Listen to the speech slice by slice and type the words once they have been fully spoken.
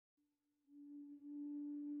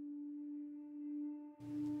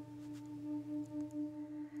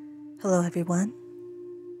Hello everyone,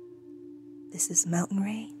 this is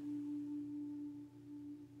MountainRain.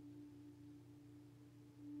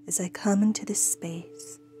 As I come into this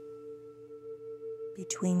space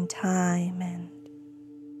between time and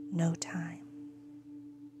no time,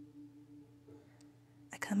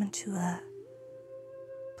 I come into a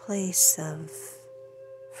place of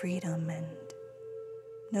freedom and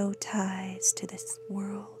no ties to this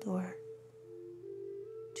world or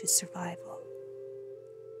to survival.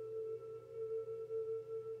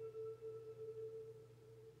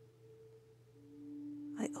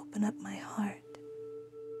 I open up my heart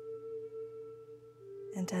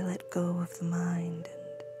and I let go of the mind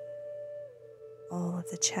and all of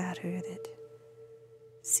the chatter that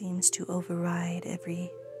seems to override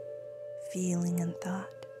every feeling and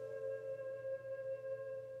thought.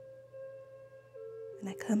 And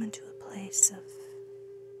I come into a place of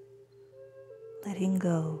letting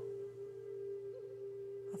go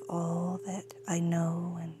of all that I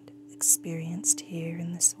know and experienced here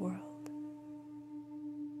in this world.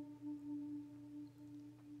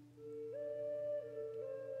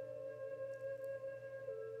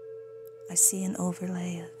 I see an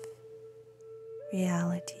overlay of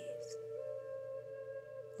realities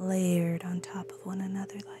layered on top of one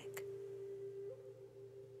another like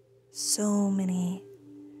so many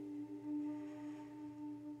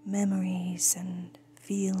memories and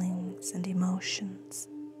feelings and emotions,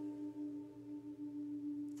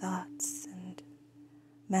 thoughts and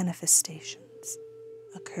manifestations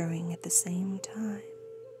occurring at the same time,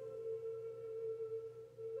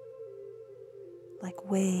 like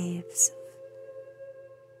waves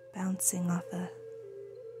bouncing off a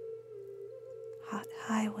hot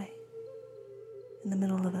highway in the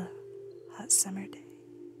middle of a hot summer day.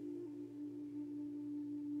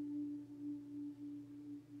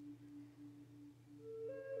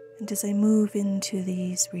 And as I move into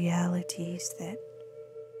these realities that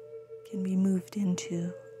can be moved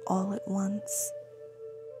into all at once,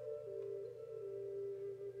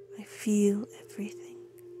 I feel everything.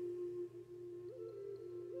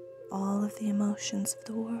 All of the emotions of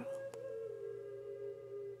the world,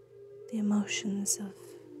 the emotions of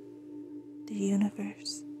the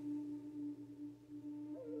universe,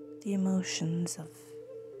 the emotions of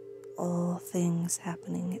all things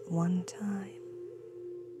happening at one time.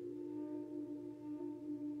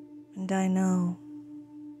 And I know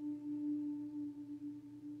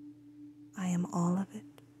I am all of it.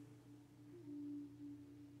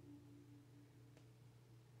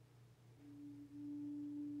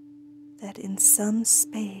 That in some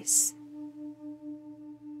space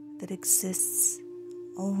that exists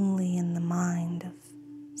only in the mind of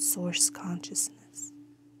source consciousness,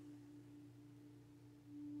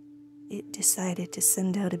 it decided to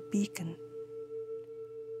send out a beacon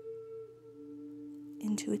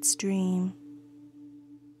into its dream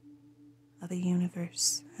of a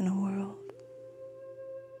universe and a world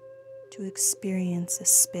to experience a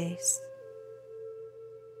space,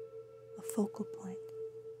 a focal point,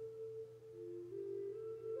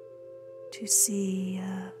 to see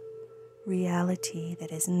a reality that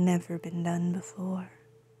has never been done before,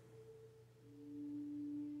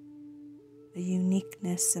 a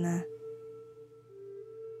uniqueness and a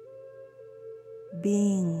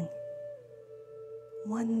being,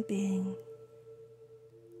 one being,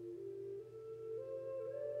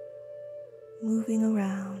 moving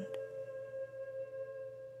around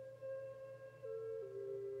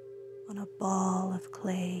on a ball of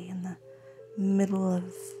clay in the middle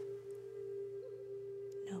of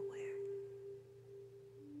nowhere.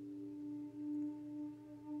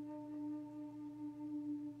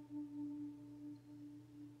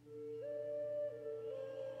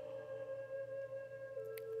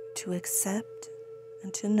 To accept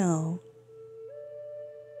and to know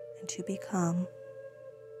and to become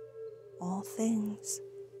all things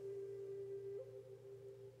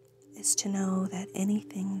is to know that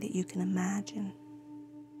anything that you can imagine,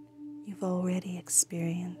 you've already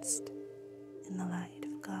experienced in the light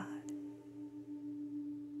of God.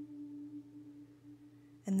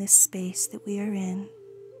 And this space that we are in,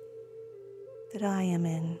 that I am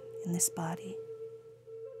in this body,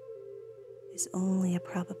 is only a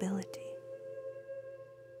probability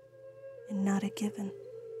and not a given.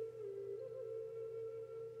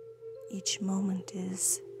 Each moment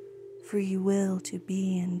is free will to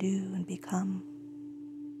be and do and become.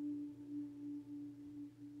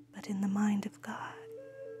 But in the mind of God,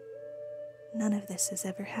 none of this has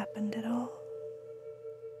ever happened at all.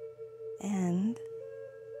 And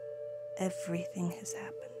everything has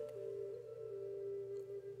happened.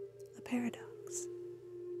 A paradox.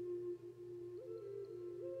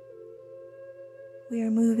 We are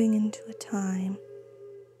moving into a time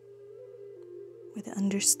where the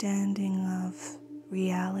understanding of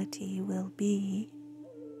reality will be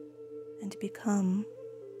and become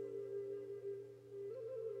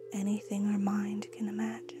anything our mind can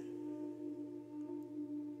imagine.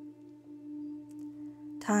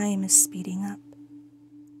 Time is speeding up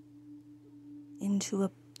into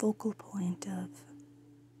a focal point of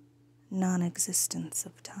non-existence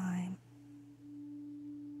of time.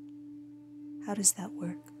 How does that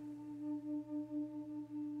work?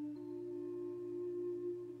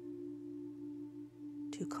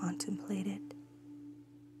 To contemplate it,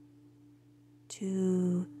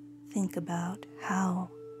 to think about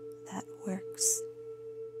how that works,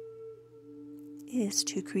 is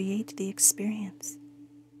to create the experience.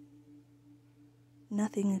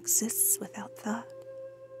 Nothing exists without thought.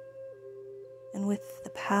 And with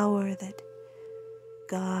the power that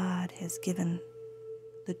God has given,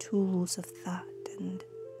 the tools of thought and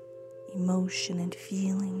emotion and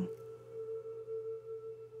feeling,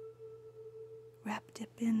 wrapped up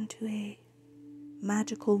into a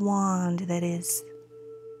magical wand that is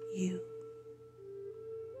you,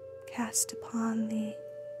 cast upon the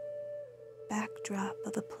backdrop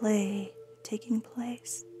of a play taking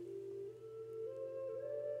place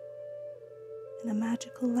in a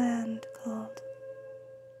magical land called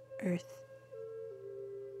Earth.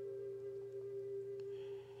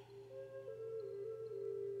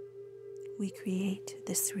 We create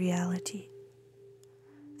this reality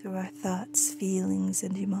through our thoughts, feelings,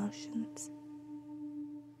 and emotions.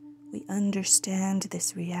 We understand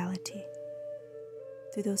this reality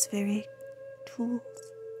through those very tools.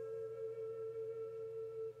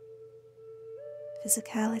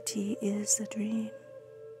 Physicality is a dream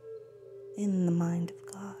in the mind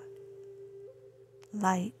of God.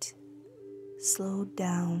 Light slowed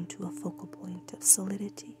down to a focal point of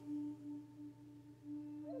solidity.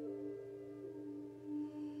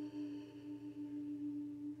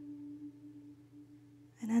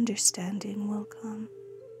 And understanding will come.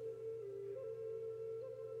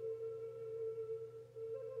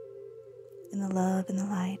 In the love and the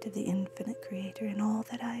light of the infinite Creator in all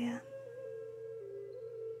that I am,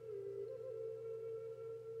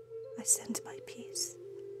 I send my peace.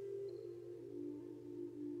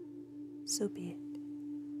 So be it.